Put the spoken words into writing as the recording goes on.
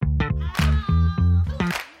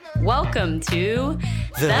Welcome to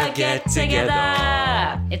The Get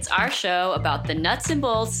Together. It's our show about the nuts and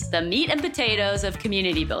bolts, the meat and potatoes of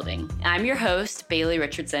community building. I'm your host, Bailey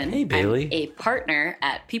Richardson. Hey, Bailey. I'm a partner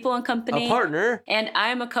at People & Company. A partner? And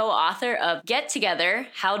I'm a co-author of Get Together,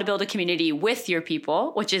 How to Build a Community with Your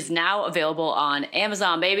People, which is now available on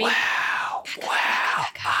Amazon, baby. Wow.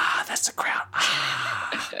 That's the crown.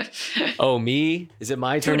 Oh, me? Is it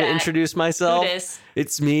my turn to introduce myself? Who dis?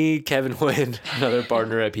 It's me, Kevin Wood, another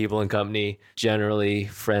partner at People & Company, generally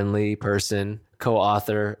friendly person,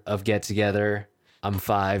 co-author of Get Together. I'm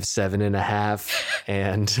 5'7.5",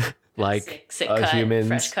 and like sick cut, humans.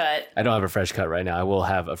 fresh cut. I don't have a fresh cut right now. I will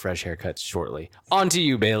have a fresh haircut shortly. On to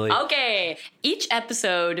you, Bailey. Okay. Each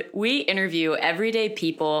episode, we interview everyday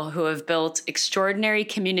people who have built extraordinary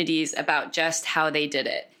communities about just how they did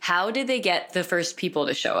it. How did they get the first people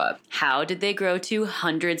to show up? How did they grow to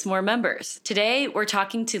hundreds more members? Today, we're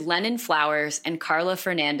talking to Lennon Flowers and Carla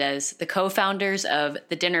Fernandez, the co-founders of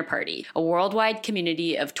The Dinner Party, a worldwide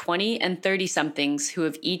community of 20 and 30-somethings who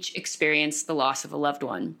have each experienced the loss of a loved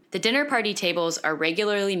one. The Dinner Party tables are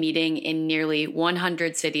regularly meeting in nearly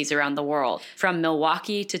 100 cities around the world, from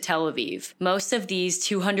Milwaukee to Tel Aviv. Most of these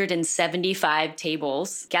 275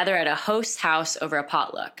 tables gather at a host's house over a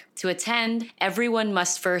potluck. To attend, everyone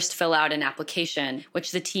must first fill out an application,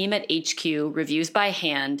 which the team at HQ reviews by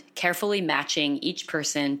hand, carefully matching each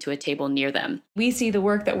person to a table near them. We see the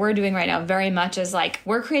work that we're doing right now very much as like,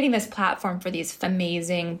 we're creating this platform for these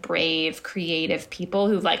amazing, brave, creative people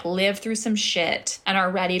who've like lived through some shit and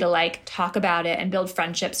are ready to like talk about it and build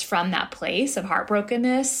friendships from that place of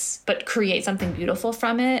heartbrokenness, but create something beautiful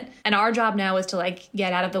from it. And our job now is to like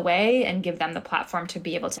get out of the way and give them the platform to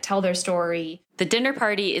be able to tell their story. The Dinner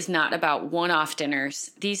Party is not about one-off dinners.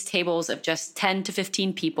 These tables of just 10 to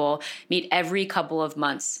 15 people meet every couple of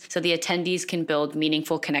months, so the attendees can build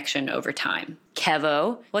meaningful connection over time.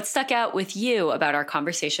 Kevo, what stuck out with you about our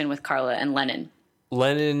conversation with Carla and Lennon?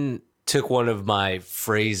 Lennon took one of my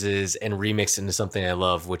phrases and remixed into something I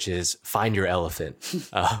love, which is find your elephant.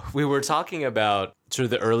 We were talking about sort of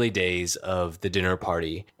the early days of the dinner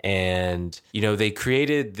party. And, you know, they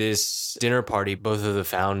created this dinner party, both of the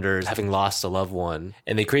founders having lost a loved one.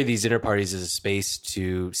 And they created these dinner parties as a space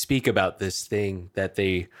to speak about this thing that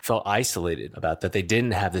they felt isolated about, that they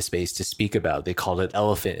didn't have the space to speak about. They called it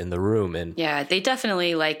elephant in the room. And yeah, they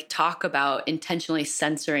definitely like talk about intentionally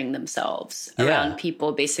censoring themselves around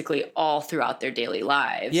people basically all throughout their daily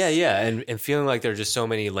lives. Yeah. And feeling like there are just so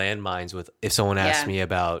many landmines with, if someone asks me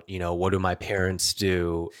about, you know, what do my parents do?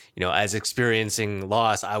 You know, as experiencing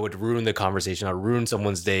loss, I would ruin the conversation. I would ruin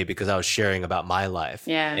someone's day because I was sharing about my life.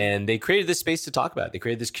 Yeah. And they created this space to talk about it. They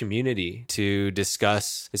created this community to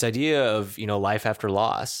discuss this idea of, you know, life after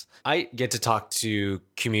loss. I get to talk to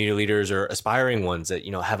community leaders or aspiring ones that,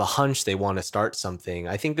 you know, have a hunch they want to start something.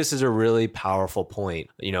 I think this is a really powerful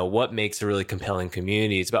point. You know, what makes a really compelling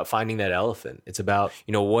community? It's about finding that elephant. It's about,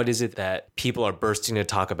 you know, what is it that people are bursting to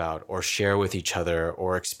talk about or share with each other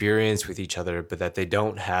or experience with each other, but that they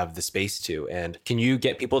don't have the space to. And can you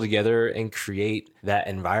get people together and create that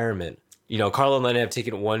environment? You know, Carla and Lennon have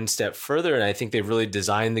taken it one step further, and I think they've really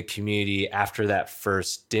designed the community after that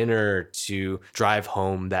first dinner to drive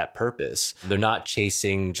home that purpose. They're not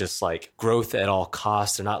chasing just like growth at all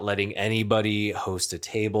costs. They're not letting anybody host a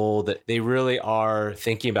table. That they really are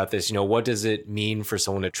thinking about this. You know, what does it mean for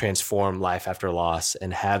someone to transform life after loss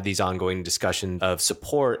and have these ongoing discussions of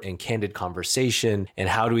support and candid conversation? And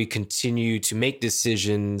how do we continue to make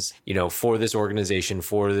decisions, you know, for this organization,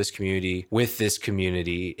 for this community, with this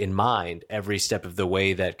community in mind? Every step of the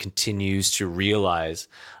way that continues to realize,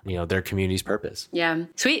 you know, their community's purpose. Yeah.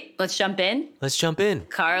 Sweet. Let's jump in.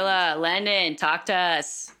 Carla, Lennon, talk to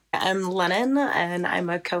us. I'm Lennon, and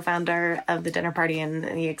I'm a co-founder of The Dinner Party and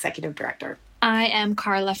the executive director. I am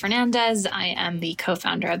Carla Fernandez. I am the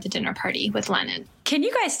co-founder of The Dinner Party with Lennon. Can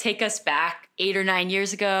you guys take us back 8 or 9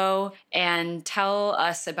 years ago and tell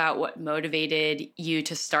us about what motivated you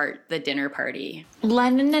to start The Dinner Party?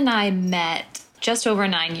 Lennon and I met just over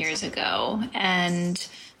 9 years ago, and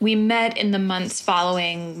we met in the months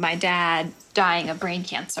following my dad dying of brain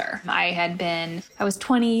cancer. I was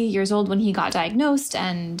 20 years old when he got diagnosed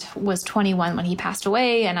and was 21 when he passed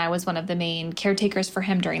away. And I was one of the main caretakers for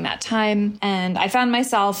him during that time. And I found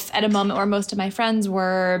myself at a moment where most of my friends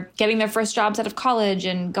were getting their first jobs out of college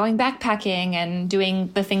and going backpacking and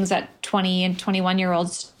doing the things that 20 and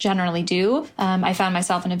 21-year-olds generally do, I found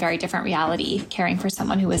myself in a very different reality, caring for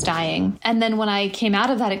someone who was dying. And then when I came out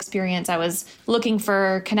of that experience, I was looking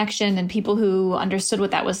for connection and people who understood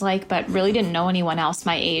what that was like, but really didn't know anyone else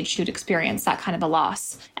my age who'd experienced that kind of a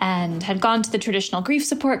loss, and had gone to the traditional grief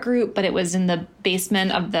support group, but it was in the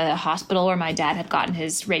basement of the hospital where my dad had gotten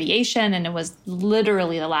his radiation, and it was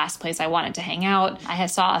literally the last place I wanted to hang out. I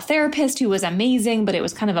had saw a therapist who was amazing, but it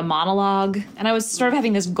was kind of a monologue, and I was sort of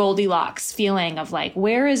having this Goldilocks feeling of like,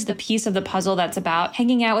 where is the piece of the puzzle that's about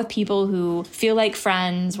hanging out with people who feel like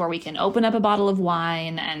friends, where we can open up a bottle of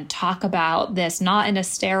wine and talk about this, not in a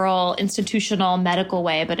sterile, institutional, medical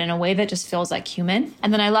way, but in a way that just feels like human.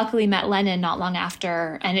 And then I luckily met Lennon not long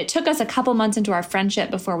after, and it took us a couple months into our friendship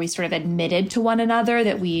before we sort of admitted to one another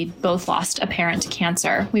that we both lost a parent to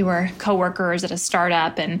cancer. We were coworkers at a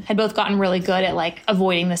startup and had both gotten really good at like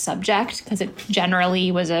avoiding the subject because it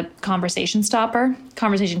generally was a conversation stopper,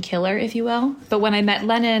 conversation killer, if you will. But when I met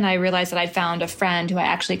Lennon, I realized that I'd found a friend who I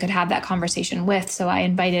actually could have that conversation with. So I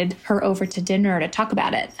invited her over to dinner to talk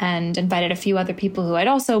about it, and invited a few other people who I'd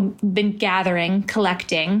also been gathering,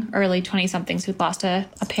 collecting, early 20-somethings who'd lost a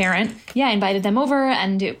parent. Yeah, I invited them over,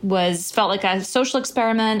 and it felt like a social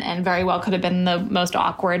experiment, and very well could have been the most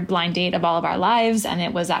awkward blind date of all of our lives. And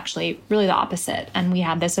it was actually really the opposite. And we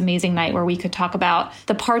had this amazing night where we could talk about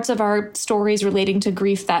the parts of our stories relating to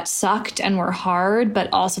grief that sucked and were hard, but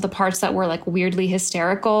also the parts that were like weirdly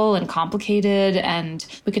hysterical and complicated. And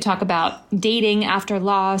we could talk about dating after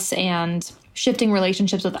loss and shifting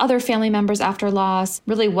relationships with other family members after loss,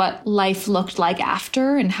 really what life looked like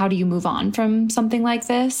after, and how do you move on from something like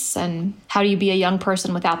this, and how do you be a young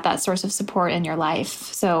person without that source of support in your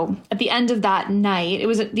life. So at the end of that night,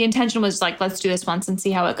 the intention was like, let's do this once and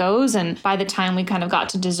see how it goes. And by the time we kind of got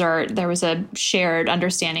to dessert, there was a shared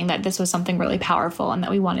understanding that this was something really powerful and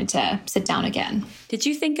that we wanted to sit down again. Did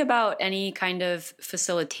you think about any kind of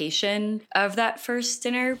facilitation of that first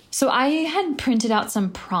dinner? So I had printed out some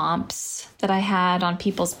prompts that I had on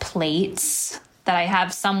people's plates that I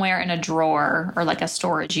have somewhere in a drawer or like a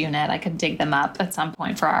storage unit. I could dig them up at some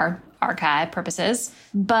point for our archive purposes.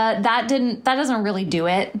 But that doesn't really do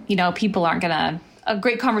it. You know, people aren't a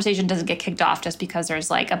great conversation doesn't get kicked off just because there's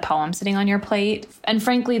like a poem sitting on your plate. And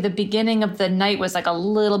frankly, the beginning of the night was like a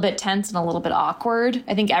little bit tense and a little bit awkward.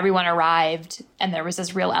 I think everyone arrived and there was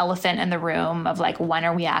this real elephant in the room of like, when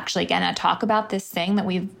are we actually going to talk about this thing that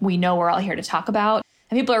we know we're all here to talk about?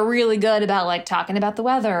 And people are really good about like talking about the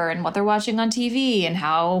weather and what they're watching on TV and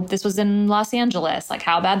how this was in Los Angeles, like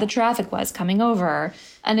how bad the traffic was coming over.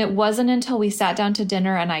 And it wasn't until we sat down to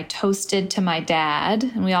dinner and I toasted to my dad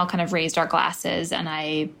and we all kind of raised our glasses and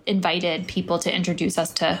I invited people to introduce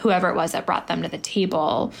us to whoever it was that brought them to the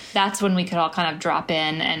table. That's when we could all kind of drop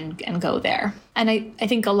in and go there. And I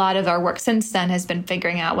think a lot of our work since then has been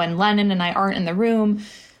figuring out, when Lennon and I aren't in the room,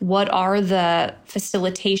 what are the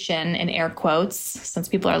facilitation, in air quotes, since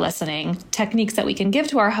people are listening, techniques that we can give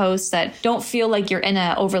to our hosts that don't feel like you're in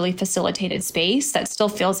an overly facilitated space, that still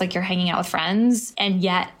feels like you're hanging out with friends. And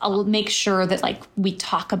yet I'll make sure that like we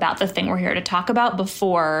talk about the thing we're here to talk about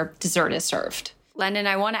before dessert is served. Lennon,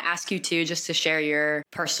 I want to ask you too, just to share your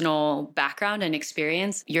personal background and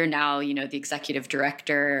experience. You're now, the executive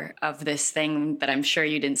director of this thing that I'm sure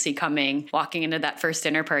you didn't see coming, walking into that first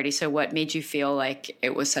dinner party. So what made you feel like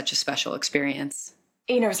it was such a special experience?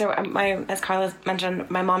 So as Carla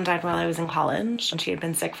mentioned, my mom died while I was in college, and she had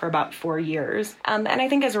been sick for about 4 years. And I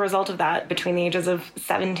think as a result of that, between the ages of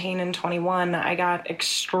 17 and 21, I got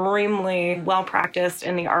extremely well practiced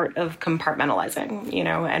in the art of compartmentalizing,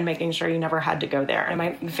 and making sure you never had to go there. And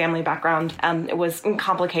my family background was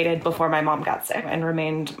complicated before my mom got sick and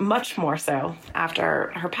remained much more so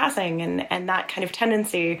after her passing. And that kind of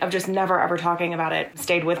tendency of just never ever talking about it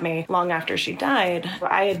stayed with me long after she died.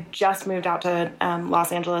 I had just moved out to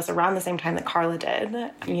Los Angeles around the same time that Carla did,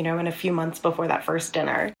 in a few months before that first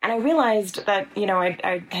dinner. And I realized that,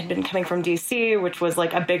 I had been coming from DC, which was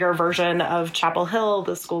like a bigger version of Chapel Hill,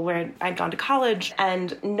 the school where I'd gone to college,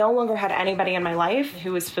 and no longer had anybody in my life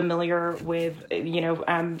who was familiar with,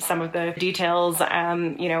 some of the details,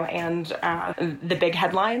 and the big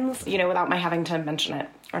headlines, without my having to mention it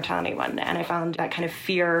or tell anyone. And I found that kind of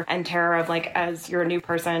fear and terror of like, as you're a new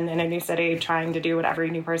person in a new city, trying to do what every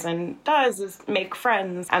new person does is make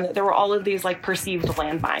friends. And there were all of these like perceived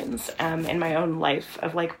landmines in my own life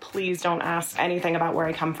of like, like, please don't ask anything about where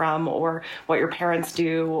I come from or what your parents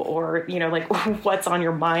do or, like what's on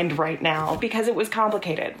your mind right now, because it was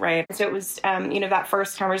complicated, right? So it was, that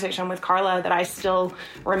first conversation with Carla that I still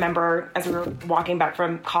remember as we were walking back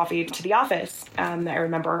from coffee to the office. I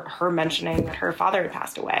remember her mentioning that her father had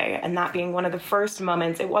passed away, and that being one of the first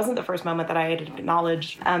moments. It wasn't the first moment that I had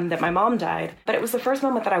acknowledged that my mom died, but it was the first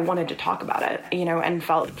moment that I wanted to talk about it, and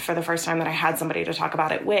felt for the first time that I had somebody to talk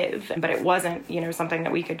about it with. But it wasn't, something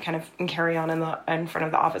that we could kind of carry on in front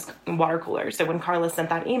of the office water cooler. So when Carla sent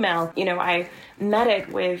that email, I met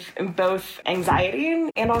it with both anxiety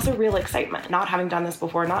and also real excitement, not having done this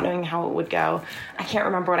before, not knowing how it would go. I can't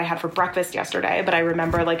remember what I had for breakfast yesterday, but I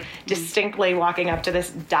remember like distinctly walking up to this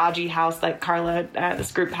dodgy house that Carla,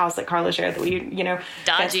 this group house that Carla shared that we,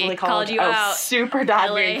 dodgy called you out. Super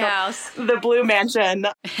dodgy. LA house. The Blue Mansion.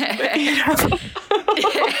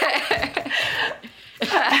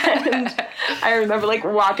 And I remember like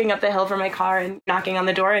walking up the hill from my car and knocking on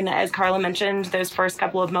the door. And as Carla mentioned, those first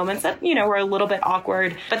couple of moments that, were a little bit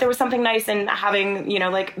awkward, but there was something nice in having,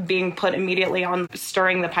 like being put immediately on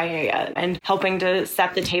stirring the paella and helping to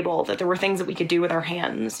set the table, that there were things that we could do with our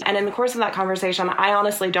hands. And in the course of that conversation, I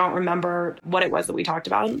honestly don't remember what it was that we talked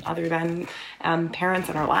about other than parents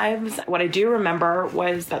in our lives. What I do remember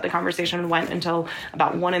was that the conversation went until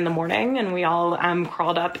about 1 a.m. and we all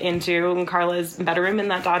crawled up into Carla's bedroom in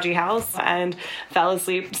that dodgy house and fell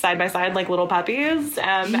asleep side by side like little puppies,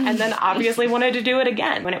 and then obviously wanted to do it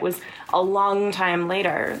again when it was a long time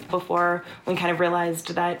later before we kind of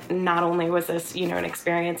realized that not only was this, an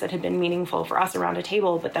experience that had been meaningful for us around a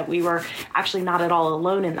table, but that we were actually not at all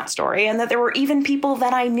alone in that story, and that there were even people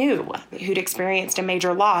that I knew who'd experienced a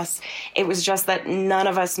major loss. It was just that none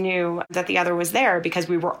of us knew that the other was there because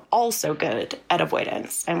we were all so good at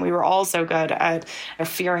avoidance, and we were all so good at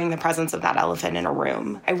fearing the presence of that elephant in a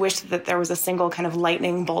room. I wish that there was a single kind of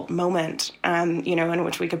lightning bolt moment, in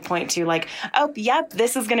which we could point to like, oh, yep,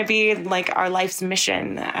 this is going to be like our life's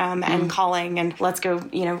mission and calling, and let's go,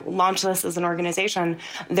 launch this as an organization.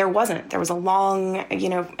 There wasn't. There was a long,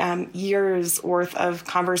 years worth of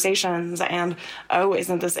conversations and, oh,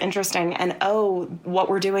 isn't this interesting? And, oh, what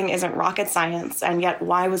we're doing isn't rocket science. And yet,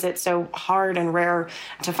 why was it so hard and rare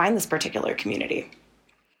to find this particular community?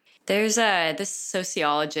 There's this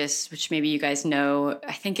sociologist, which maybe you guys know,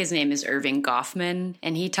 I think his name is Irving Goffman,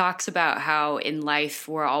 and he talks about how in life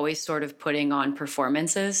we're always sort of putting on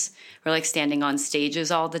performances. We're like standing on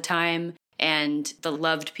stages all the time, and the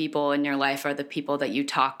loved people in your life are the people that you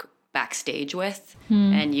talk backstage with,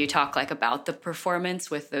 and you talk like about the performance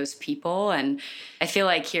with those people. And I feel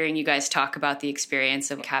like hearing you guys talk about the experience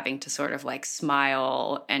of having to sort of like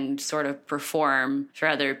smile and sort of perform for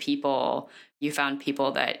other people, you found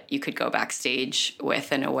people that you could go backstage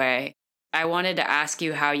with in a way. I wanted to ask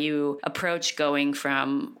you how you approach going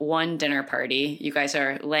from one dinner party, you guys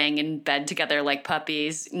are laying in bed together like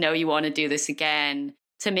puppies, know you want to do this again,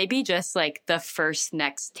 to maybe just like the first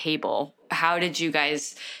next table. How did you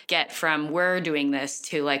guys get from we're doing this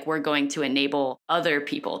to like we're going to enable other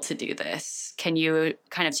people to do this? Can you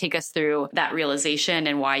kind of take us through that realization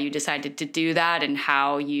and why you decided to do that and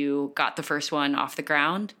how you got the first one off the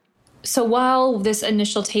ground? So while this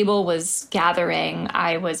initial table was gathering,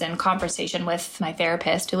 I was in conversation with my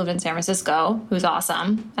therapist who lived in San Francisco, who's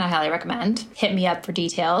awesome, and I highly recommend. Hit me up for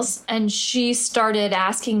details. And she started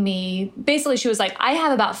asking me, basically she was like, I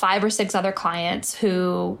have about 5 or 6 other clients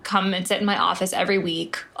who come and sit in my office every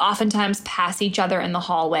week, oftentimes pass each other in the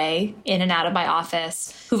hallway, in and out of my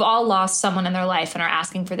office, who've all lost someone in their life and are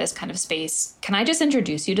asking for this kind of space. Can I just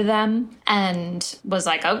introduce you to them? And was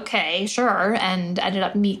like, okay, sure. And ended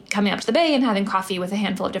up coming up to the Bay and having coffee with a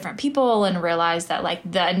handful of different people, and realized that like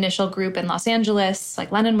the initial group in Los Angeles,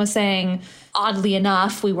 like Lennon was saying, oddly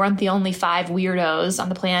enough, we weren't the only 5 weirdos on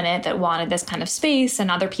the planet that wanted this kind of space, and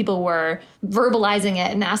other people were verbalizing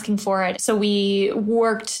it and asking for it. So we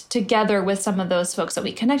worked together with some of those folks that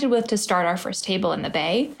we connected with to start our first table in the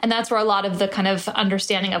Bay. And that's where a lot of the kind of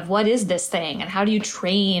understanding of what is this thing and how do you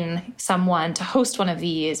train someone to host one of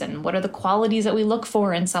these, and what are the qualities that we look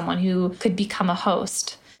for in someone who could become a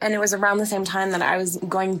host. And it was around the same time that I was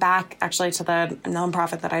going back actually to the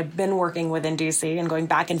nonprofit that I've been working with in DC, and going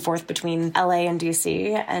back and forth between LA and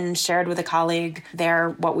DC, and shared with a colleague there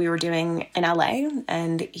what we were doing in LA.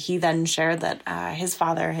 And he then shared that his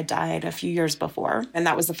father had died a few years before. And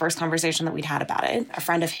that was the first conversation that we'd had about it. A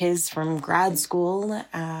friend of his from grad school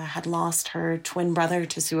had lost her twin brother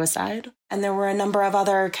to suicide. And there were a number of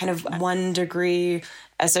other kind of 1-degree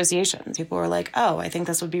associations. People were like, oh, I think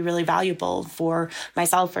this would be really valuable for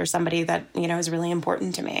myself or somebody that, is really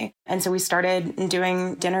important to me. And so we started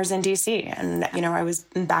doing dinners in DC. And, I was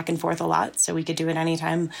back and forth a lot, so we could do it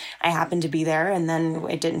anytime I happened to be there. And then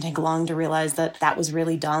it didn't take long to realize that that was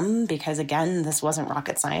really dumb because, again, this wasn't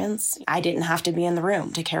rocket science. I didn't have to be in the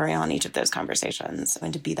room to carry on each of those conversations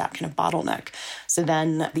and to be that kind of bottleneck. So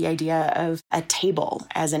then the idea of a table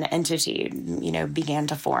as an entity, began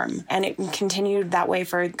to form. And it continued that way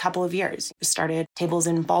for a couple of years. We started tables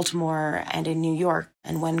in Baltimore and in New York.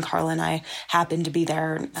 And when Carla and I happened to be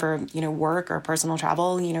there for, work or personal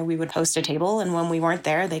travel, we would host a table. And when we weren't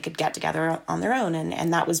there, they could get together on their own.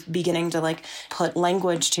 And that was beginning to put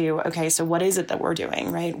language to, okay, so what is it that we're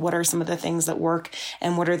doing, right? What are some of the things that work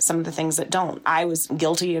and what are some of the things that don't? I was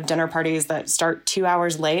guilty of dinner parties that start 2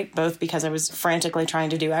 hours late, both because I was frantically trying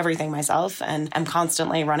to do everything myself and I'm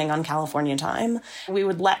constantly running on California time. We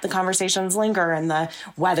would let the conversations linger and the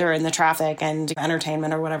weather and the traffic and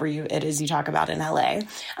entertainment or whatever it is you talk about in LA.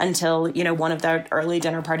 Until, one of the early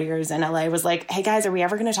dinner partiers in LA was like, hey guys, are we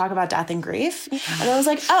ever going to talk about death and grief? And I was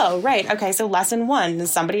like, oh, right. Okay. So lesson one,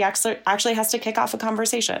 somebody actually has to kick off a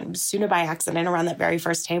conversation. Soon by accident around that very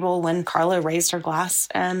first table when Carla raised her glass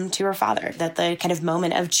to her father, that the kind of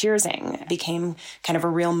moment of cheersing became kind of a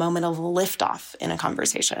real moment of liftoff in a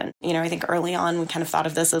conversation. I think early on we kind of thought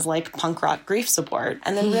of this as punk rock grief support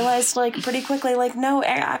and then realized pretty quickly, no,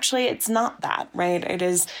 actually it's not that, right? It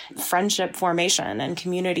is friendship formation and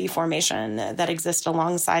community formation that exist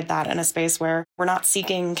alongside that in a space where we're not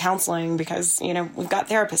seeking counseling because, we've got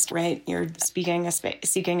therapists, right? You're seeking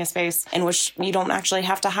a space in which you don't actually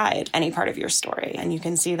have to hide any part of your story. And you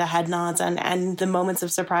can see the head nods and the moments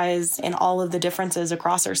of surprise in all of the differences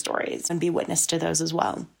across our stories and be witness to those as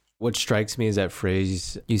well. What strikes me is that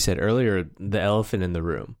phrase you said earlier, the elephant in the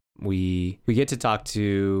room. We get to talk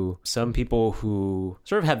to some people who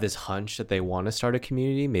sort of have this hunch that they want to start a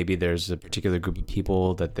community. Maybe there's a particular group of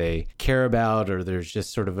people that they care about, or there's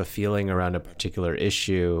just sort of a feeling around a particular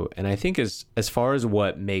issue. And I think as far as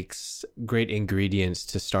what makes great ingredients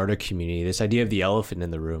to start a community, this idea of the elephant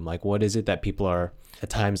in the room, what is it that people are at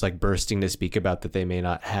times bursting to speak about that they may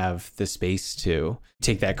not have the space to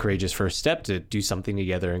take that courageous first step to do something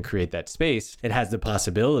together and create that space. It has the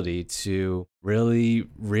possibility to really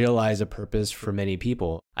realize a purpose for many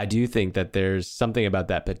people. I do think that there's something about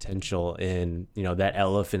that potential in, that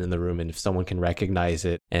elephant in the room. And if someone can recognize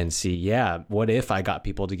it and see, yeah, what if I got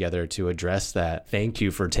people together to address that? Thank you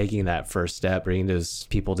for taking that first step, bringing those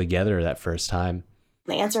people together that first time.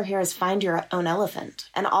 The answer here is find your own elephant.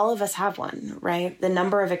 And all of us have one, right? The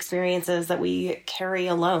number of experiences that we carry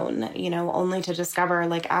alone, only to discover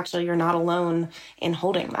actually you're not alone in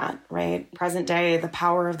holding that, right? Present day, the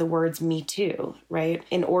power of the words me too, right?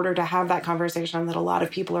 In order to have that conversation that a lot of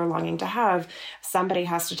people are longing to have, somebody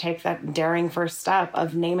has to take that daring first step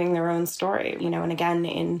of naming their own story, and again,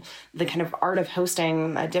 in the kind of art of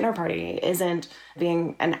hosting a dinner party isn't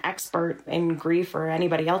being an expert in grief or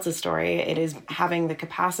anybody else's story. It is having the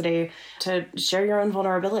capacity to share your own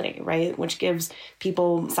vulnerability, right? Which gives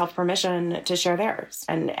people self-permission to share theirs.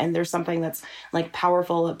 And there's something that's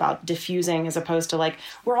powerful about diffusing as opposed to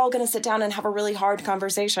we're all going to sit down and have a really hard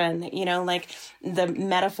conversation, the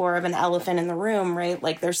metaphor of an elephant in the room, right?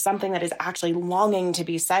 There's something that is actually longing to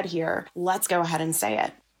be said here. Let's go ahead and say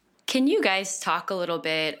it. Can you guys talk a little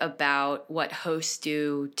bit about what hosts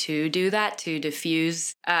do to do that, to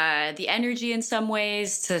diffuse the energy in some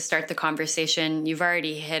ways, to start the conversation? You've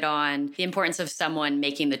already hit on the importance of someone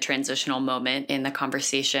making the transitional moment in the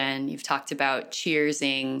conversation. You've talked about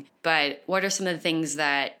cheersing, but what are some of the things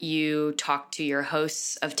that you talk to your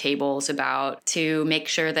hosts of tables about to make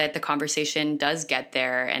sure that the conversation does get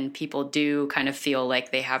there and people do kind of feel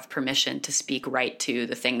like they have permission to speak right to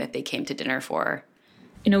the thing that they came to dinner for?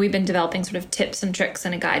 We've been developing sort of tips and tricks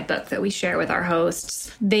in a guidebook that we share with our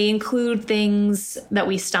hosts. They include things that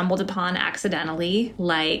we stumbled upon accidentally,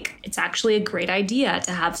 like it's actually a great idea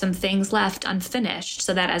to have some things left unfinished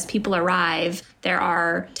so that as people arrive, there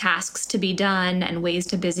are tasks to be done and ways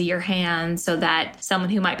to busy your hands so that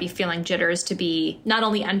someone who might be feeling jitters to be not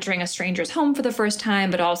only entering a stranger's home for the first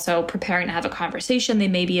time, but also preparing to have a conversation they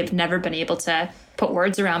maybe have never been able to put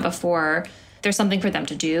words around before. There's something for them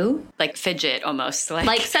to do. Like fidget almost.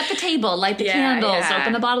 Like set the table, light the candles,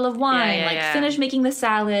 open a bottle of wine, finish making the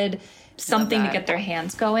salad, something to get their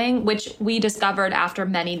hands going, which we discovered after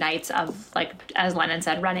many nights of, as Lennon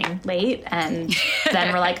said, running late. And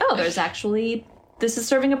then we're like, oh, this is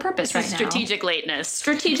serving a purpose right now. Strategic lateness.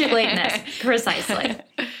 Strategic lateness, precisely.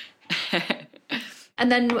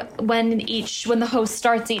 And then when the host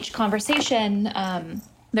starts each conversation,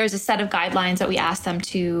 There's a set of guidelines that we ask them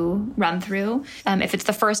to run through. If it's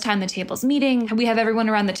the first time the table's meeting, we have everyone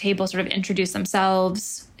around the table sort of introduce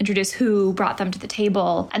themselves, introduce who brought them to the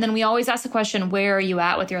table. And then we always ask the question, where are you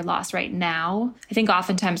at with your loss right now? I think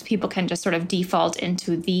oftentimes people can just sort of default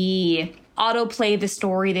into the autoplay the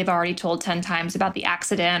story they've already told 10 times about the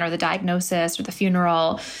accident or the diagnosis or the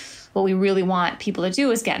funeral. What we really want people to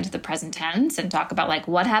do is get into the present tense and talk about like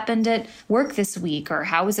what happened at work this week or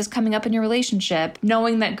how is this coming up in your relationship,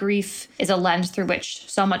 knowing that grief is a lens through which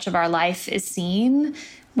so much of our life is seen,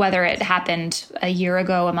 whether it happened a year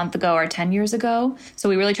ago, a month ago, or 10 years ago. So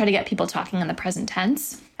we really try to get people talking in the present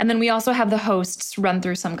tense. And then we also have the hosts run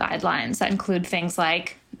through some guidelines that include things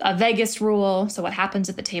like a Vegas rule. So what happens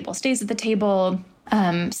at the table stays at the table.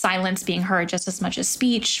 Silence being heard just as much as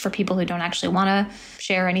speech for people who don't actually want to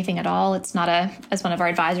share anything at all. It's not as one of our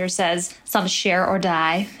advisors says, it's not a share or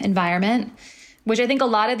die environment, which I think a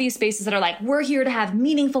lot of these spaces that are like, we're here to have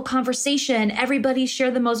meaningful conversation. Everybody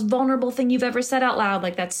share the most vulnerable thing you've ever said out loud.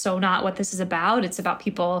 Like, that's so not what this is about. It's about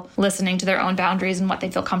people listening to their own boundaries and what they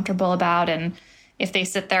feel comfortable about. And if they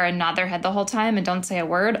sit there and nod their head the whole time and don't say a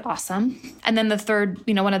word, awesome. And then the third,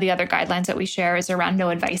 one of the other guidelines that we share is around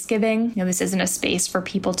no advice giving. This isn't a space for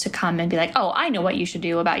people to come and be like, oh, I know what you should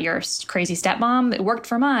do about your crazy stepmom. It worked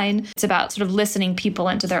for mine. It's about sort of listening people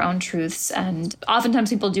into their own truths. And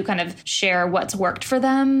oftentimes people do kind of share what's worked for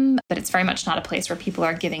them, but it's very much not a place where people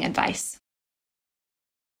are giving advice.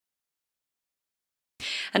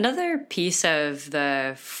 Another piece of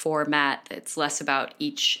the format that's less about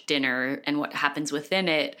each dinner and what happens within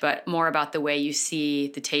it, but more about the way you see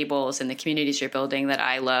the tables and the communities you're building that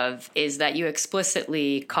I love, is that you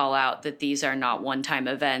explicitly call out that these are not one-time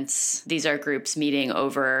events. These are groups meeting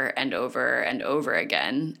over and over and over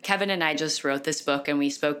again. Kevin and I just wrote this book and we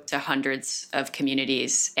spoke to hundreds of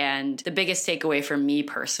communities. And the biggest takeaway for me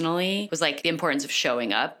personally was like the importance of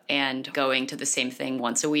showing up and going to the same thing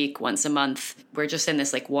once a week, once a month. We're just in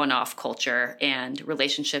this like one-off culture, and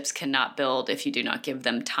relationships cannot build if you do not give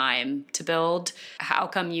them time to build. How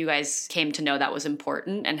come you guys came to know that was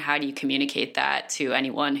important, and how do you communicate that to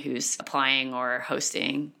anyone who's applying or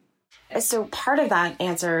hosting? So part of that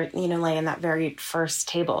answer, lay in that very first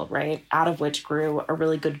table, right? Out of which grew a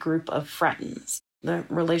really good group of friends. The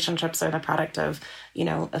relationships are the product of,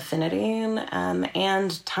 affinity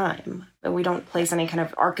and time. We don't place any kind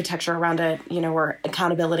of architecture around it, or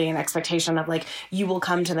accountability and expectation of like, you will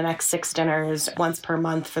come to the next 6 dinners once per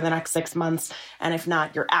month for the next 6 months. And if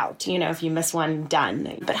not, you're out. If you miss one,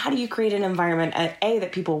 done. But how do you create an environment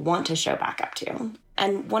that people want to show back up to?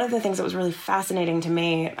 And one of the things that was really fascinating to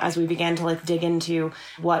me as we began to dig into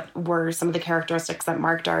what were some of the characteristics that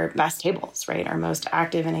marked our best tables, right? Our most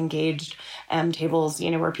active and engaged tables,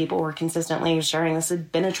 where people were consistently sharing this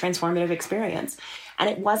had been a transformative experience. And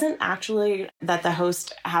it wasn't actually that the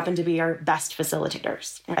host happened to be our best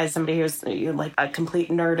facilitators. As somebody who's like a complete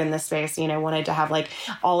nerd in this space, wanted to have like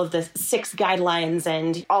all of the 6 guidelines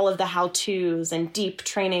and all of the how-tos and deep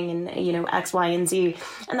training and, X, Y, and Z.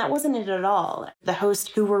 And that wasn't it at all. The hosts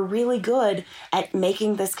who were really good at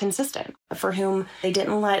making this consistent, for whom they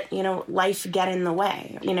didn't let, life get in the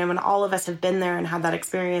way. And all of us have been there and had that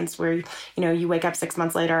experience where, you wake up 6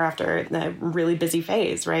 months later after the really busy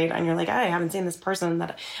phase, right? And you're like, I haven't seen this person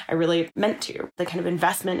that I really meant to. The kind of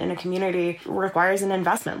investment in a community requires an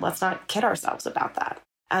investment. Let's not kid ourselves about that.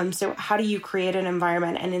 So how do you create an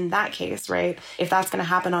environment? And in that case, right, if that's going to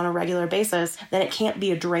happen on a regular basis, then it can't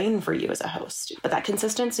be a drain for you as a host. But that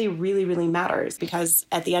consistency really, really matters, because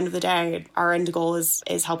at the end of the day, our end goal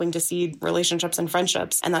is helping to seed relationships and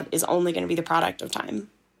friendships. And that is only going to be the product of time.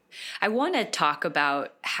 I want to talk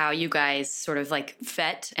about how you guys sort of like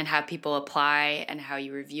vet and have people apply and how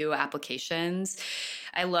you review applications.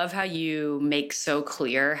 I love how you make so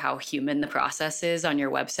clear how human the process is on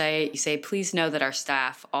your website. You say, please know that our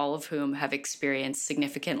staff, all of whom have experienced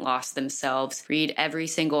significant loss themselves, read every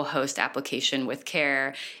single host application with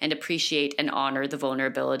care and appreciate and honor the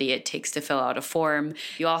vulnerability it takes to fill out a form.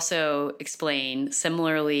 You also explain,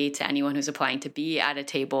 similarly to anyone who's applying to be at a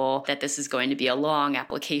table, that this is going to be a long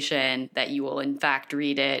application, that you will in fact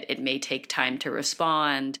read it. It may take time to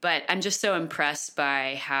respond. But I'm just so impressed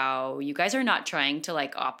by how you guys are not trying to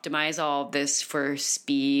optimize all of this for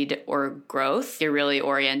speed or growth. You're really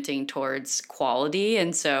orienting towards quality.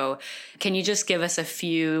 And so can you just give us a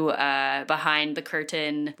few behind the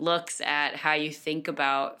curtain looks at how you think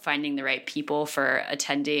about finding the right people for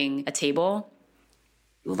attending a table?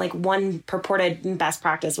 like one purported best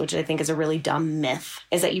practice, which I think is a really dumb myth,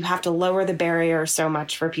 is that you have to lower the barrier so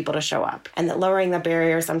much for people to show up. And that lowering the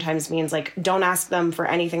barrier sometimes means like, don't ask them for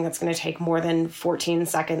anything that's going to take more than 14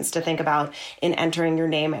 seconds to think about in entering your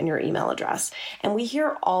name and your email address. And we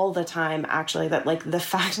hear all the time, actually, that like the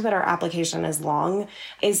fact that our application is long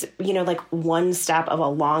is, you know, like one step of a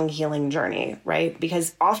long healing journey, right?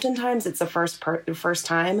 Because oftentimes it's the first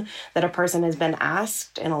time that a person has been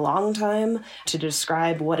asked in a long time to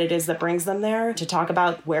describe what it is that brings them there, to talk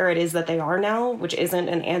about where it is that they are now, which isn't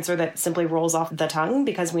an answer that simply rolls off the tongue,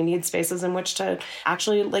 because we need spaces in which to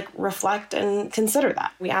actually like reflect and consider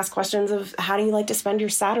that. We ask questions of how do you like to spend your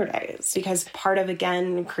Saturdays? Because part of,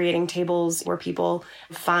 again, creating tables where people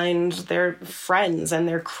find their friends and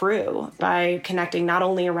their crew by connecting not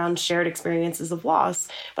only around shared experiences of loss,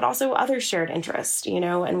 but also other shared interests, you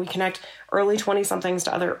know, and we connect early 20-somethings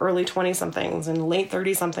to other early 20-somethings and late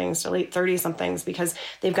 30-somethings to late 30-somethings because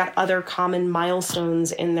they've got other common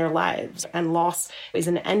milestones in their lives. And loss is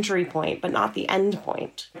an entry point, but not the end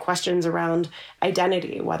point. Questions around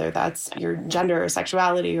identity, whether that's your gender or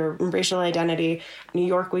sexuality or racial identity. In New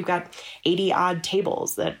York, we've got 80-odd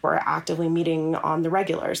tables that we're actively meeting on the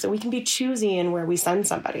regular. So we can be choosy in where we send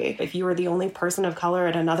somebody. If you are the only person of color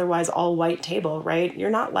at an otherwise all-white table, right, you're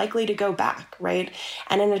not likely to go back, right?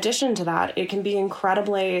 And in addition to that, it can be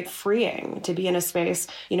incredibly freeing to be in a space,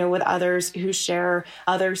 you know, with others who share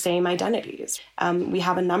other same identities. We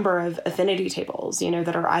have a number of affinity tables, you know,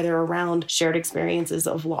 that are either around shared experiences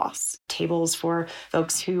of loss, tables for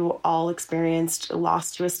folks who all experienced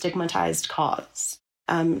loss to a stigmatized cause.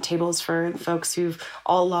 Tables for folks who've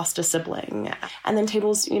all lost a sibling, and then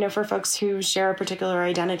tables, you know, for folks who share a particular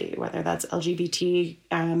identity, whether that's LGBT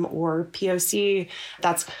or POC.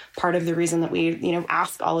 That's part of the reason that we, you know,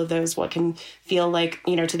 ask all of those what can feel like,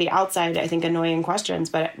 you know, to the outside, I think, annoying questions,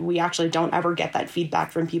 but we actually don't ever get that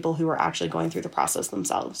feedback from people who are actually going through the process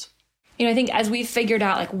themselves. You know, I think as we've figured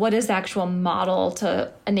out, like, what is the actual model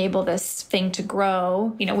to enable this thing to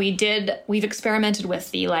grow, you know, we've experimented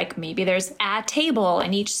with the, like, maybe there's a table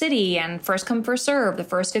in each city and first come, first serve. The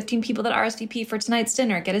first 15 people that RSVP for tonight's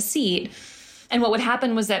dinner get a seat. And what would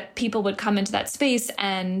happen was that people would come into that space,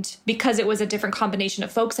 and because it was a different combination of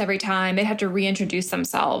folks every time, they'd have to reintroduce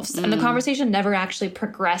themselves. And the conversation never actually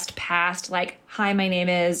progressed past, like, hi, my name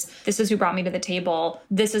is, this is who brought me to the table.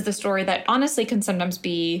 This is the story that honestly can sometimes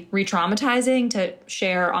be re-traumatizing to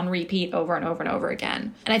share on repeat over and over and over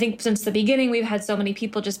again. And I think since the beginning, we've had so many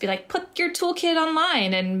people just be like, put your toolkit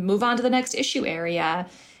online and move on to the next issue area.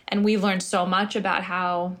 And we've learned so much about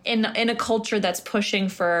how in a culture that's pushing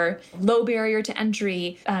for low barrier to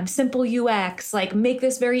entry, simple UX, like make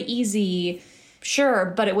this very easy,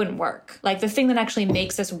 sure, but it wouldn't work. Like the thing that actually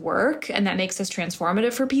makes this work and that makes this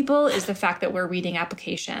transformative for people is the fact that we're reading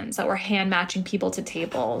applications, that we're hand matching people to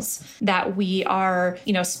tables, that we are,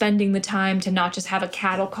 you know, spending the time to not just have a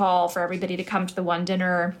cattle call for everybody to come to the one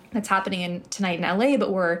dinner that's happening tonight in LA,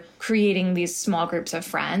 but we're creating these small groups of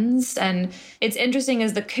friends. And it's interesting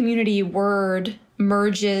as the community word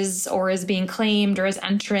merges or is being claimed or is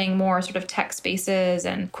entering more sort of tech spaces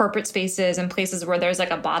and corporate spaces and places where there's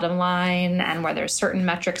like a bottom line and where there's certain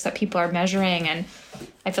metrics that people are measuring. And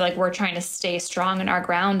I feel like we're trying to stay strong in our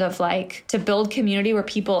ground of like to build community where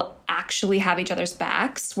people actually have each other's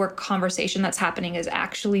backs, where conversation that's happening is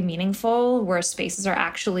actually meaningful, where spaces are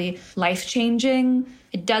actually life-changing.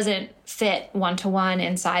 It doesn't fit one-to-one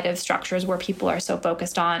inside of structures where people are so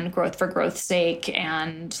focused on growth for growth's sake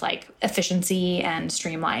and like efficiency and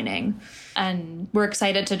streamlining. And we're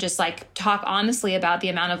excited to just like talk honestly about the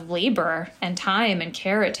amount of labor and time and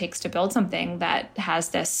care it takes to build something that has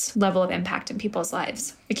this level of impact in people's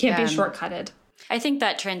lives. It can't be shortcutted. I think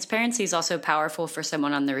that transparency is also powerful for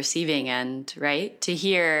someone on the receiving end, right? To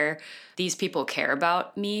hear these people care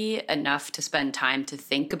about me enough to spend time to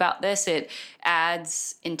think about this. It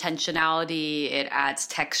adds intentionality, it adds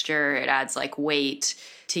texture, it adds like weight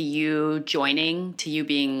to you joining, to you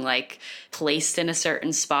being like placed in a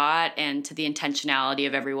certain spot, and to the intentionality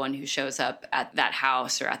of everyone who shows up at that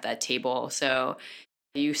house or at that table. So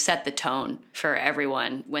you set the tone for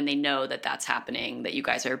everyone when they know that that's happening, that you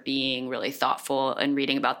guys are being really thoughtful and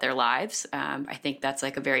reading about their lives. I think that's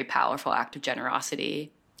like a very powerful act of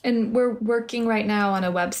generosity. And we're working right now on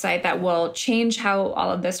a website that will change how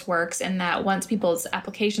all of this works, in that once people's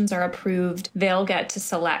applications are approved, they'll get to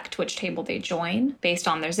select which table they join based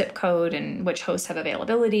on their zip code and which hosts have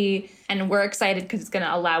availability. And we're excited because it's going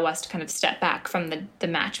to allow us to kind of step back from the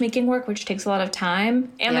matchmaking work, which takes a lot of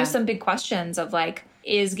time. And there's some big questions of like,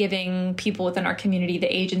 Is giving people within our community the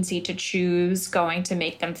agency to choose going to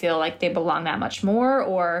make them feel like they belong that much more?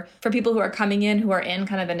 Or for people who are coming in, who are in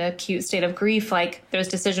kind of an acute state of grief, like there's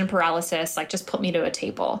decision paralysis, like just put me to a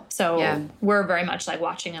table. So we're very much like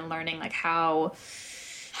watching and learning like how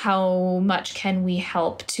much can we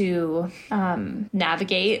help to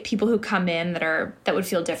navigate people who come in that would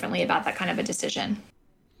feel differently about that kind of a decision.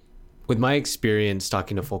 With my experience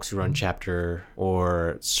talking to folks who run chapter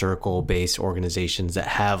or circle-based organizations that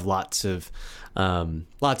have lots of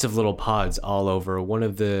little pods all over, one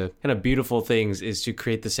of the kind of beautiful things is to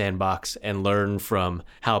create the sandbox and learn from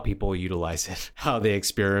how people utilize it, how they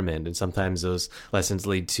experiment. And sometimes those lessons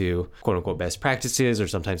lead to quote unquote best practices, or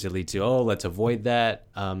sometimes they lead to, oh, let's avoid that.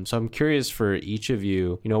 So I'm curious for each of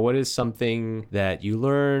you, what is something that you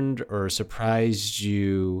learned or surprised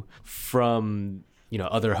you from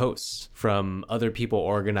other hosts, from other people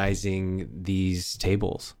organizing these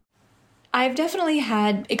tables? I've definitely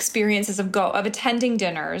had experiences of attending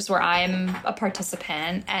dinners where I'm a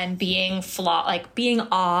participant and being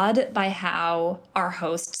awed by how our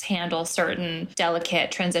hosts handle certain delicate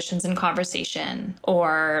transitions in conversation,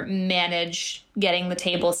 or manage getting the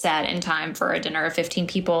table set in time for a dinner of 15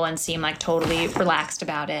 people and seem like totally relaxed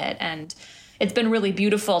about it. And it's been really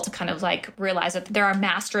beautiful to kind of like realize that there are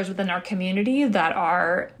masters within our community that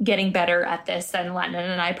are getting better at this than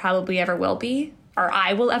Lennon and I probably ever will be, or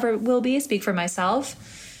I will be, speak for myself.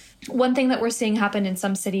 One thing that we're seeing happen in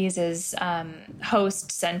some cities is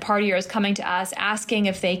hosts and partiers coming to us asking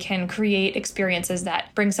if they can create experiences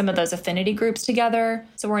that bring some of those affinity groups together.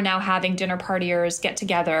 So we're now having dinner partiers get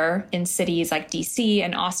together in cities like DC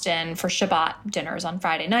and Austin for Shabbat dinners on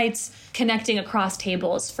Friday nights, connecting across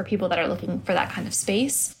tables for people that are looking for that kind of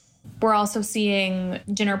space. We're also seeing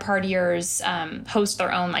dinner partiers host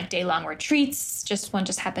their own like day-long retreats. One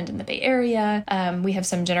just happened in the Bay Area. We have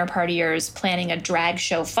some dinner partiers planning a drag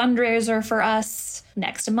show fundraiser for us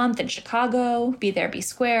next month in Chicago. Be There, Be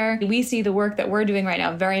Square. We see the work that we're doing right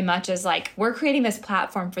now very much as like we're creating this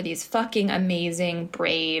platform for these fucking amazing,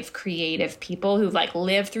 brave, creative people who like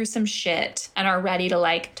live through some shit and are ready to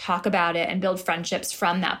like talk about it and build friendships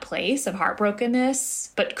from that place of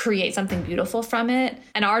heartbrokenness, but create something beautiful from it.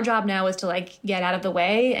 And our job now is to like get out of the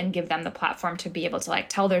way and give them the platform to be able to like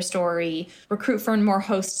tell their story, recruit for more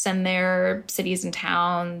hosts in their cities and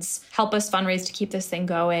towns, help us fundraise to keep this thing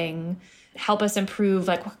going, help us improve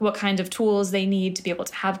like what kind of tools they need to be able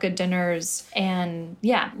to have good dinners. And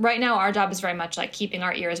yeah, right now our job is very much like keeping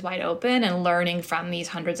our ears wide open and learning from these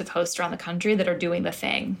hundreds of hosts around the country that are doing the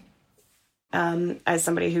thing. As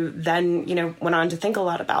somebody who then, went on to think a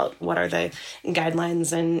lot about what are the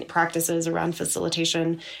guidelines and practices around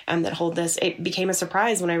facilitation that hold this, it became a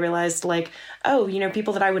surprise when I realized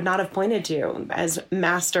people that I would not have pointed to as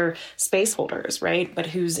master space holders, right? But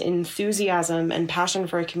whose enthusiasm and passion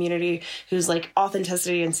for a community, whose like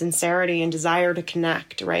authenticity and sincerity and desire to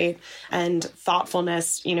connect, right? And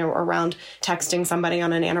thoughtfulness, around texting somebody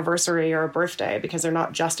on an anniversary or a birthday because they're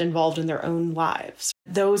not just involved in their own lives.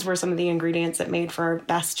 Those were some of the ingredients that made for our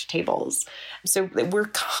best tables. So we're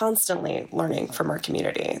constantly learning from our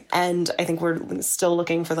community. And I think we're still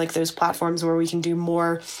looking for like those platforms where we can do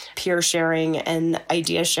more peer sharing and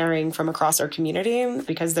idea sharing from across our community,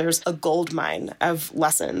 because there's a gold mine of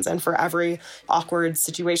lessons. And for every awkward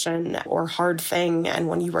situation or hard thing, and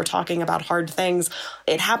when you were talking about hard things,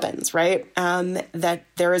 it happens, right? That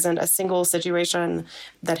there isn't a single situation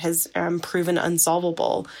that has proven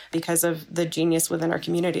unsolvable because of the genius within our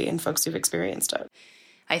community and folks who've experienced it.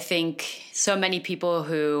 I think so many people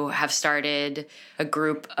who have started a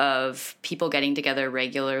group of people getting together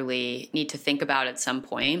regularly need to think about at some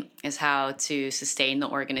point is how to sustain the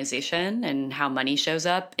organization and how money shows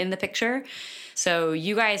up in the picture. So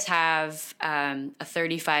you guys have a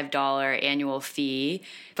 $35 annual fee,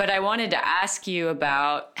 but I wanted to ask you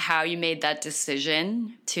about how you made that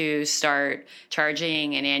decision to start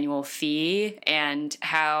charging an annual fee and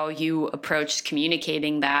how you approached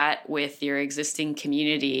communicating that with your existing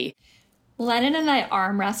community. Lennon and I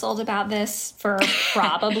arm wrestled about this for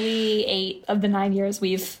probably 8 of the 9 years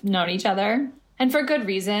we've known each other. And for good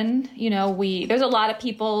reason. There's a lot of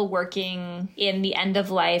people working in the end of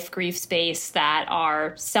life grief space that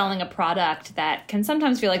are selling a product that can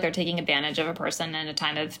sometimes feel like they're taking advantage of a person in a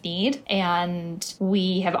time of need. And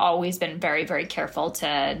we have always been very, very careful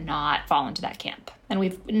to not fall into that camp. And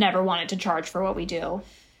we've never wanted to charge for what we do.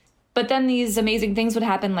 But then these amazing things would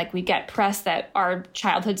happen, like we get press that our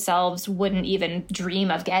childhood selves wouldn't even dream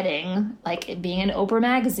of getting, like it being in Oprah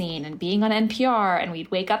magazine and being on NPR. And we'd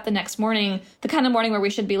wake up the next morning, the kind of morning where we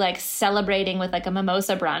should be like celebrating with like a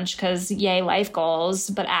mimosa brunch because yay, life goals.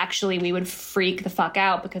 But actually we would freak the fuck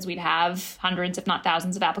out because we'd have hundreds, if not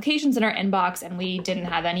thousands of applications in our inbox and we didn't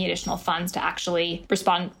have any additional funds to actually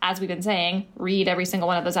respond, as we've been saying, read every single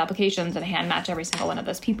one of those applications and hand match every single one of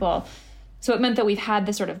those people. So it meant that we've had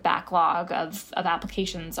this sort of backlog of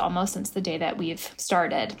applications almost since the day that we've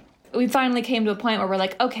started. We finally came to a point where we're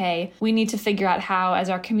like, okay, we need to figure out how, as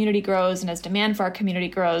our community grows and as demand for our community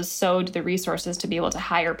grows, so do the resources to be able to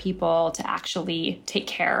hire people to actually take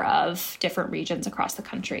care of different regions across the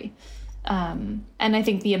country. And I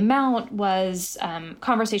think the amount was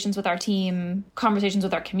conversations with our team, conversations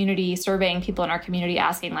with our community, surveying people in our community,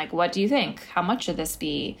 asking like, what do you think? How much should this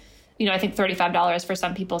be? You know, I think $35 for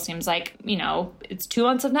some people seems like, you know, it's 2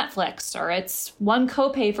 months of Netflix or it's one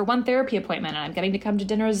copay for one therapy appointment and I'm getting to come to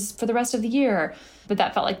dinners for the rest of the year. But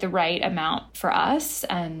that felt like the right amount for us.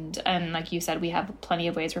 And like you said, we have plenty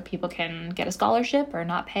of ways where people can get a scholarship or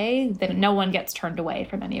not pay. Then no one gets turned away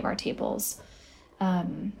from any of our tables.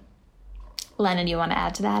 Lennon, you want to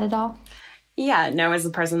add to that at all? Yeah, no, as the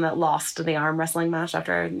person that lost the arm wrestling match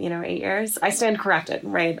after, 8 years, I stand corrected,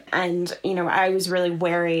 right? And, I was really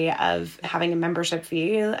wary of having a membership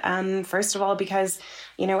fee. First of all, because,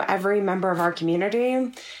 every member of our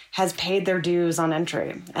community has paid their dues on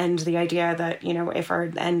entry. And the idea that, if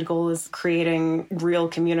our end goal is creating real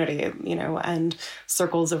community, and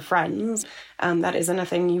circles of friends, that isn't a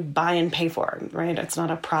thing you buy and pay for, right? It's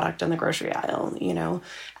not a product in the grocery aisle,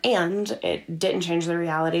 and it didn't change the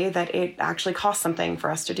reality that it actually costs something for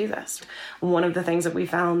us to do this. One of the things that we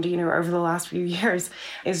found, over the last few years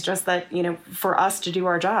is just that, for us to do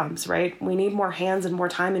our jobs, right, we need more hands and more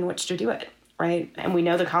time in which to do it. Right. And we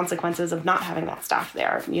know the consequences of not having that staff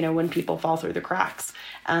there, when people fall through the cracks.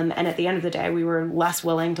 And at the end of the day, we were less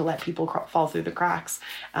willing to let people fall through the cracks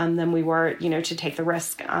than we were, to take the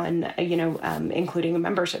risk on, including a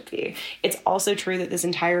membership fee. It's also true that this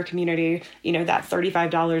entire community, that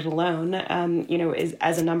 $35 alone, is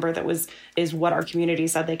as a number that is what our community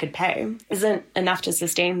said they could pay, isn't enough to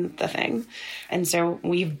sustain the thing. And so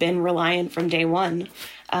we've been reliant from day one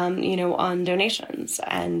on donations.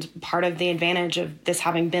 And part of the advantage of this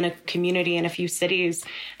having been a community in a few cities,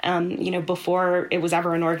 before it was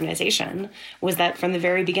ever an organization, was that from the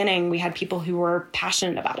very beginning, we had people who were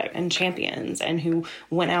passionate about it and champions and who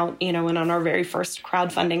went out, and on our very first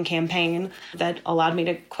crowdfunding campaign that allowed me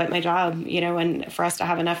to quit my job, and for us to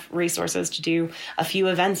have enough resources to do a few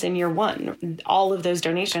events in year one. All of those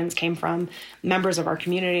donations came from members of our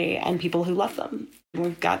community and people who love them.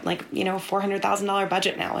 We've got a $400,000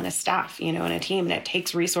 budget now and a staff, and a team, and it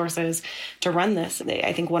takes resources to run this.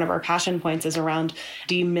 I think one of our passion points is around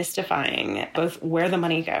demystifying both where the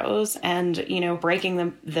money goes and,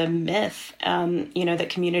 breaking the myth, that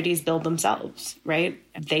communities build themselves, right?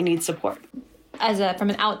 They need support. From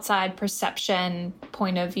an outside perception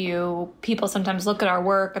point of view, people sometimes look at our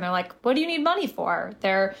work and they're like, what do you need money for?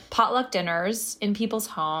 They're potluck dinners in people's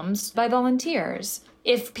homes by volunteers.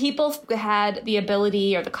 If people had the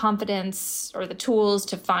ability or the confidence or the tools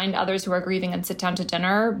to find others who are grieving and sit down to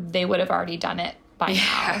dinner, they would have already done it by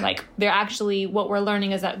now. What we're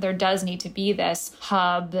learning is that there does need to be this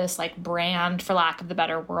hub, this brand, for lack of the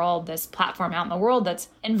better word, this platform out in the world that's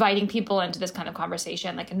inviting people into this kind of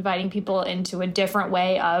conversation, inviting people into a different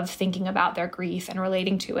way of thinking about their grief and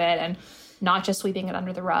relating to it and not just sweeping it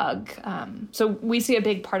under the rug. So we see a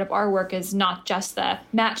big part of our work is not just the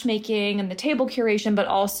matchmaking and the table curation, but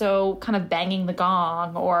also kind of banging the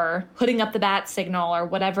gong or putting up the bat signal or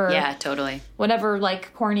whatever. Yeah, totally. Whatever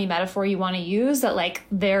corny metaphor you want to use, that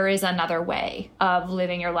there is another way of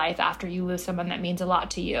living your life after you lose someone that means a lot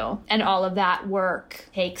to you. And all of that work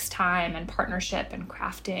takes time and partnership and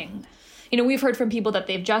crafting. We've heard from people that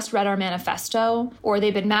they've just read our manifesto or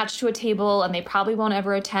they've been matched to a table and they probably won't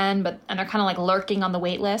ever attend, and they're kind of lurking on the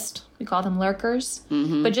wait list. We call them lurkers.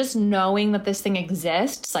 Mm-hmm. But just knowing that this thing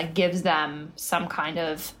exists, gives them some kind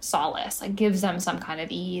of solace, gives them some kind of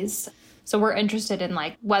ease. So we're interested in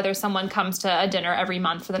whether someone comes to a dinner every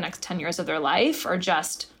month for the next 10 years of their life or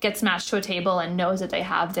just gets matched to a table and knows that they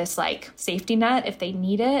have this safety net if they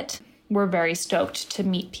need it. We're very stoked to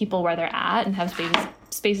meet people where they're at and have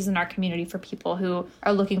spaces in our community for people who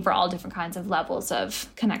are looking for all different kinds of levels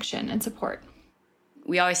of connection and support.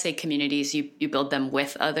 We always say communities, you build them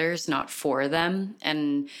with others, not for them.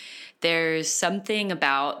 And there's something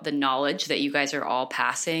about the knowledge that you guys are all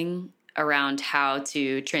passing around how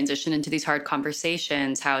to transition into these hard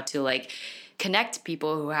conversations, how to connect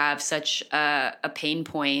people who have such a pain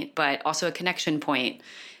point, but also a connection point.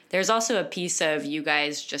 There's also a piece of you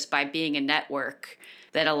guys just by being a network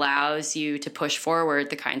that allows you to push forward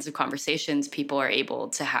the kinds of conversations people are able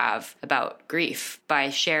to have about grief by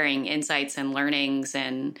sharing insights and learnings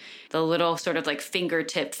and the little sort of like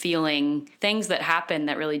fingertip feeling things that happen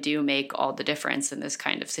that really do make all the difference in this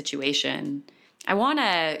kind of situation. I want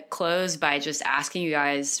to close by just asking you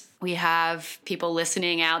guys, we have people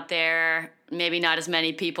listening out there, maybe not as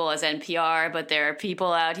many people as NPR, but there are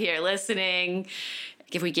people out here listening.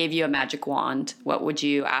 If we gave you a magic wand, what would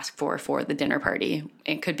you ask for the dinner party?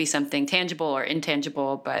 It could be something tangible or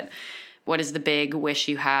intangible, but what is the big wish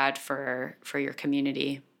you had for your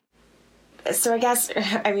community? So I guess,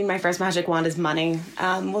 my first magic wand is money.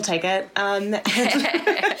 We'll take it. And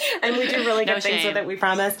we do really good things with it, we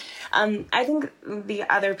promise. I think the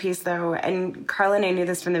other piece, though, and Carla and I knew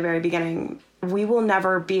this from the very beginning, we will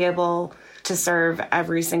never be able to serve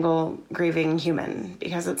every single grieving human,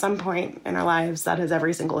 because at some point in our lives, that is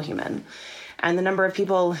every single human. And the number of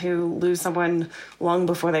people who lose someone long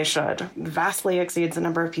before they should vastly exceeds the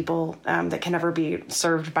number of people that can ever be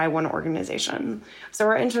served by one organization. So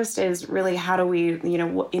our interest is really how do we,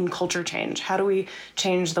 in culture change, how do we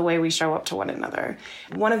change the way we show up to one another?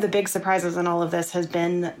 One of the big surprises in all of this has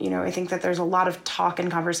been, I think that there's a lot of talk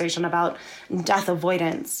and conversation about death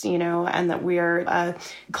avoidance, and that we're a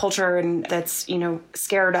culture that's,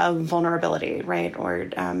 scared of vulnerability, right?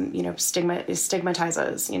 Or,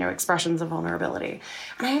 stigmatizes, expressions of vulnerability.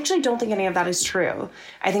 And I actually don't think any of that is true.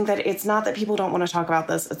 I think that it's not that people don't want to talk about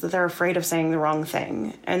this, it's that they're afraid of saying the wrong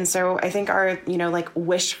thing. And so I think our,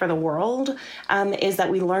 wish for the world is that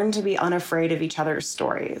we learn to be unafraid of each other's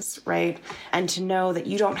stories, right? And to know that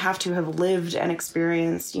you don't have to have lived an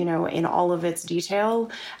experience, in all of its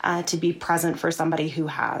detail to be present for somebody who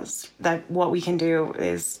has. That what we can do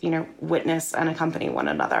is, witness and accompany one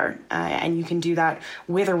another. And you can do that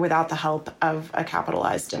with or without the help of a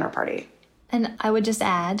capitalized dinner party. And I would just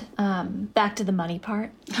add, back to the money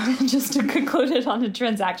part, just to conclude it on a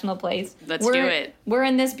transactional place. Let's do it. We're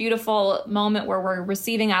in this beautiful moment where we're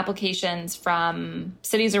receiving applications from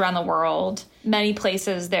cities around the world. Many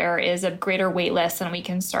places there is a greater wait list than we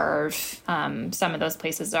can serve. Some of those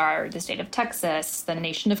places are the state of Texas, the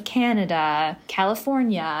nation of Canada,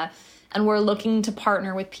 California. And we're looking to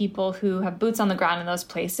partner with people who have boots on the ground in those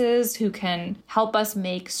places, who can help us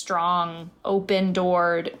make strong,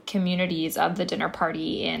 open-doored communities of the dinner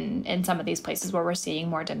party in some of these places where we're seeing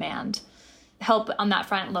more demand. Help on that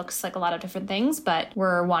front looks like a lot of different things, but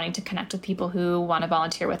we're wanting to connect with people who want to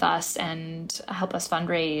volunteer with us and help us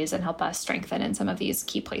fundraise and help us strengthen in some of these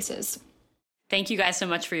key places. Thank you guys so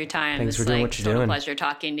much for your time. Thanks for doing what you're doing. It's a pleasure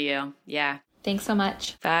talking to you. Yeah. Thanks so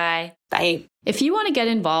much. Bye. Bye. If you want to get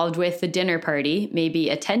involved with the dinner party, maybe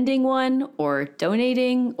attending one or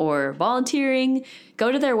donating or volunteering,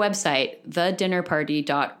 go to their website,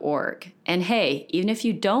 thedinnerparty.org. And hey, even if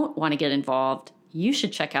you don't want to get involved, you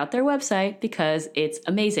should check out their website because it's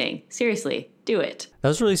amazing. Seriously, do it. That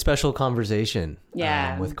was a really special conversation.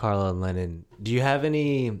 Yeah. With Carla and Lennon. Do you have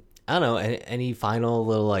any final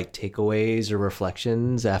little takeaways or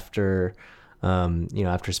reflections after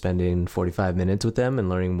spending 45 minutes with them and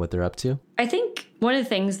learning what they're up to? I think one of the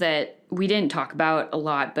things that we didn't talk about a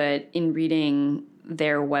lot, but in reading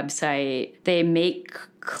their website, they make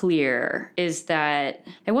clear is that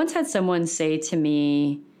I once had someone say to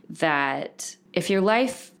me that if your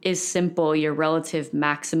life is simple, your relative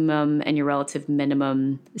maximum and your relative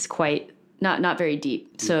minimum is quite not very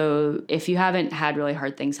deep. So if you haven't had really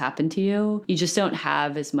hard things happen to you, you just don't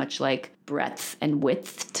have as much breadth and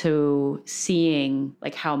width to seeing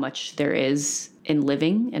how much there is in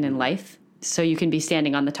living and in life. So you can be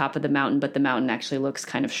standing on the top of the mountain, but the mountain actually looks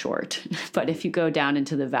kind of short. But if you go down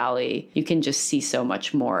into the valley, you can just see so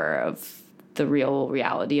much more of the real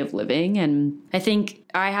reality of living. And I think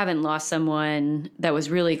I haven't lost someone that was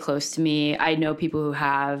really close to me. I know people who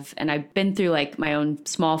have, and I've been through my own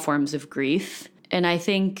small forms of grief. And I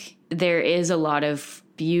think there is a lot of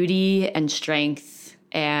beauty and strength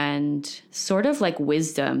and sort of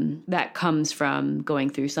wisdom that comes from going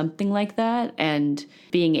through something like that and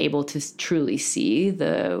being able to truly see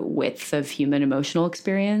the width of human emotional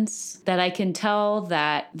experience, that I can tell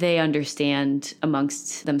that they understand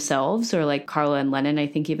amongst themselves, or Carla and Lennon, I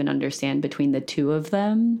think even understand between the two of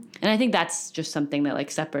them. And I think that's just something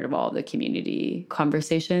that separate of all of the community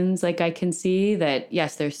conversations, I can see that,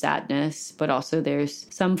 yes, there's sadness, but also there's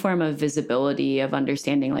some form of visibility of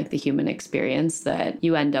understanding the human experience that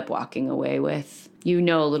you end up walking away with. You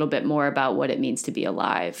know a little bit more about what it means to be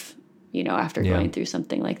alive, after going through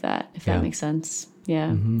something like that, if that makes sense. Yeah.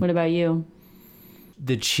 Mm-hmm. What about you?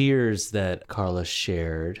 the cheers that Carla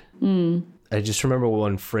shared, I just remember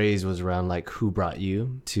one phrase was around like, who brought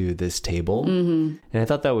you to this table? And I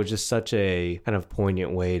thought that was just such a kind of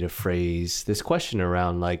poignant way to phrase this question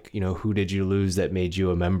around like, you know, who did you lose that made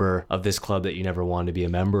you a member of this club that you never wanted to be a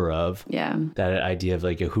member of? Yeah. That idea of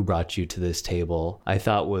like, who brought you to this table, I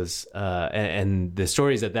thought was, and the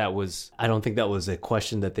stories that was, I don't think that was a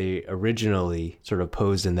question that they originally sort of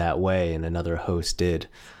posed in that way, and another host did.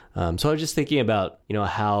 So I was just thinking about, you know,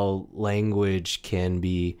 how language can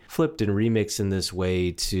be flipped and remixed in this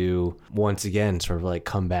way to, once again, sort of like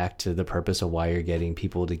come back to the purpose of why you're getting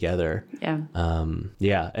people together. Yeah.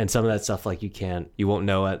 Yeah. And some of that stuff, like you won't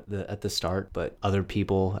know at the start, but other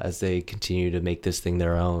people, as they continue to make this thing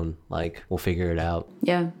their own, like, will figure it out.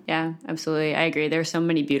 Yeah. Yeah, absolutely. I agree. There's so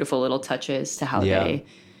many beautiful little touches to how they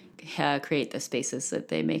create the spaces that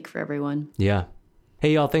they make for everyone. Yeah.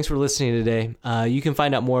 Hey, y'all, thanks for listening today. You can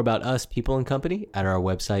find out more about us, People and Company, at our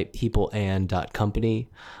website, peopleand.company.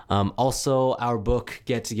 Also, our book,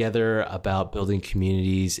 Get Together, about building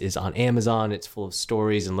communities, is on Amazon. It's full of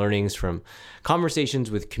stories and learnings from conversations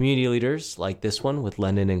with community leaders like this one with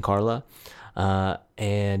Lennon and Carla.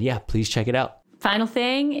 And yeah, please check it out. Final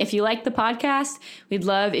thing, if you like the podcast, we'd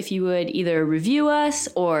love if you would either review us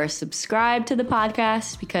or subscribe to the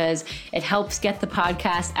podcast, because it helps get the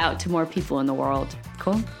podcast out to more people in the world.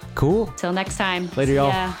 Cool? Cool. Till next time. Later, y'all.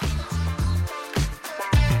 Yeah.